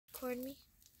recording me?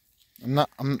 I'm not.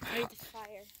 I need the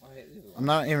fire. I'm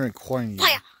not even recording you.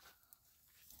 Fire!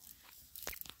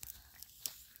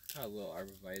 Got a little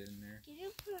arborvitae in there. Can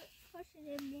you push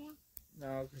it in more?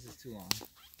 No, because it's too long.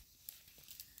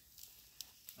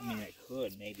 I mean, I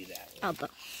could maybe that way. Oh, but.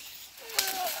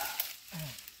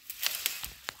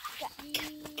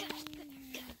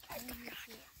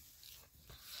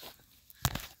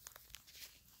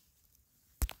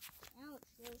 Now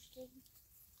it's roasting.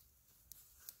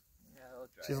 Yeah, it'll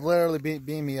dry She's out. literally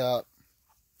beating me up.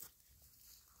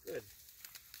 Good.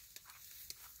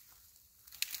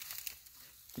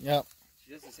 Yep.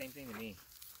 She does the same thing to me.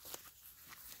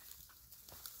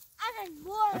 I'm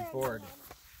bored. I'm bored.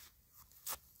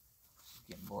 She's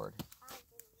getting bored.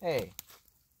 Hey,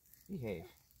 behave.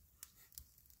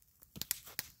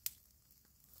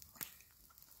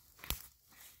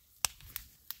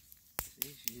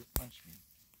 See, she just punched me.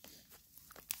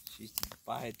 She's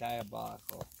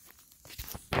diabolical.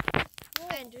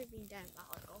 I enjoy being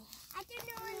diabolical. I didn't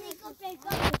know when they go back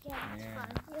up again. Yeah.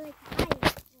 You're like, hi.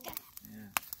 Yeah.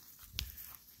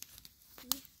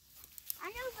 I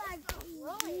know that I got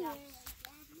rolling up. It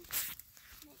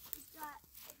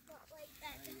got like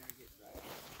that. Now you gotta get dry.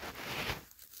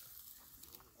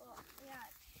 Oh, yeah.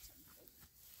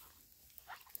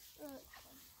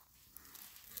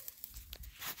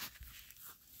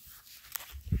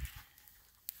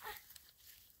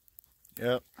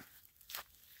 Yep.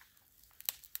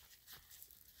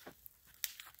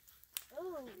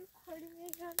 Oh, recording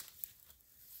again.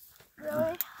 Really?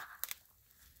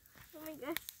 Let me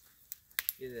guess.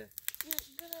 Get You're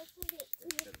gonna put it in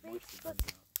the your moisture Facebook comes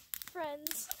out.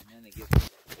 friends. And then it gets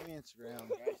Give me Instagram.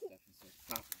 dry stuff and starts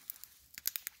popping.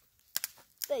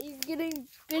 That you're getting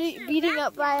beating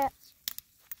up by a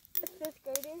 5th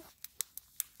grader.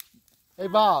 Hey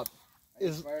Bob. Are you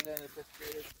Is smarter than the 5th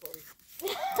graders,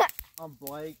 Corey? I'm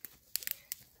Blake.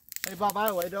 Hey Bob. By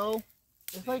the way, though,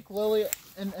 it's like Lilly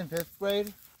in 5th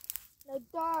grade. No,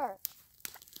 dark.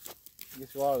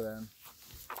 Guess you are then.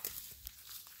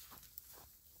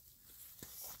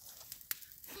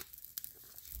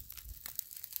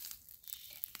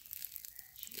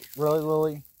 Really,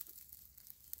 Lily?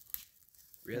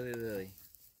 Really, Lily?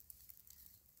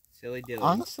 Silly dilly.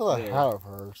 I'm still Lily. ahead of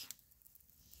hers.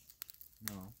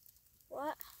 No.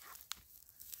 What?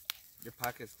 Your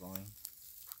pocket's glowing.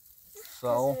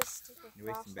 So?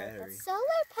 You're wasting battery. Solar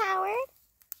powered.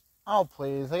 Oh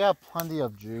please, I got plenty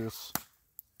of juice.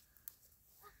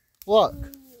 Look,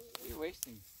 You're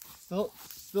wasting.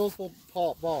 still full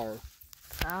pop bar.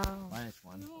 Oh. Minus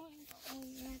one.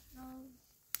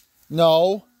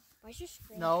 No, Why's your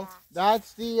screen no, cracked?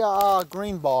 that's the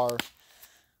green bar.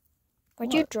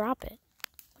 Why'd you drop it?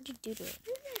 What'd you do to it?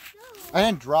 I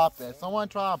didn't drop it. Someone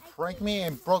tried to prank me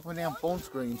and broke my damn phone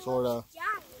screen, sorta.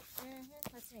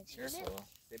 Let's make Careful.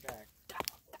 Stay back.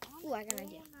 Ooh, I got an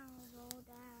idea.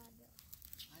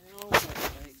 I know, but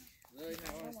like, Lily's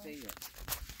not want to stay yet.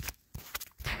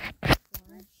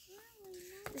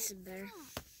 This is better.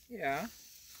 Yeah.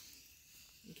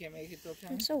 You can't make it till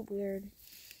 10? It's so weird.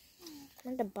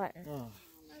 Find the button. Oh.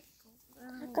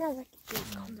 I'm not gonna like it. Dude,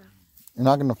 calm down. You're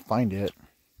not gonna find it.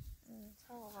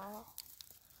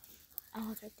 Oh,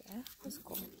 it's right there. That's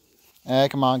cool. Hey,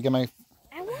 come on, get my.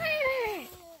 I want it!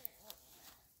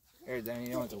 Here, then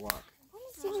you don't have to walk. I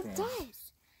want to see what it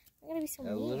does. I'm gonna be so A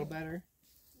mean. little better.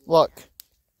 Look,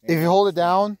 if you hold it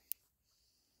down,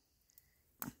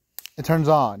 it turns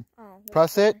on. Oh,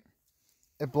 Press it,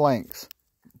 it blinks.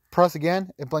 Press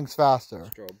again, it blinks faster.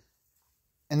 Strobe.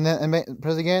 And then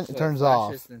press again, So it turns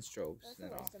flashes, off. Then strobes. That's Then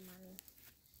a off. waste of money.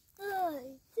 Oh,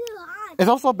 it's too hot. It's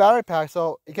also a battery pack,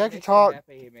 so it can actually charge.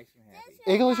 It makes me happy.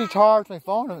 It can actually charge my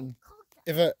phone, and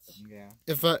Yeah.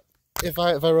 if I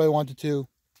really wanted to.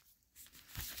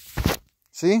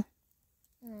 See,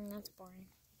 That's boring.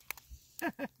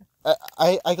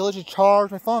 I can literally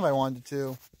charge my phone if I wanted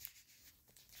to.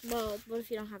 Well, what if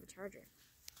you don't have a charger?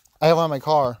 I have one in my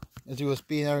car. It's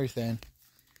USB and everything.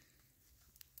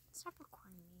 Stop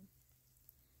recording me.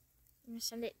 I'm gonna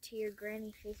send it to your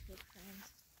granny Facebook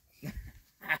friends.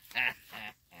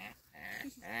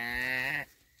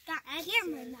 Got a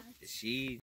camera now. She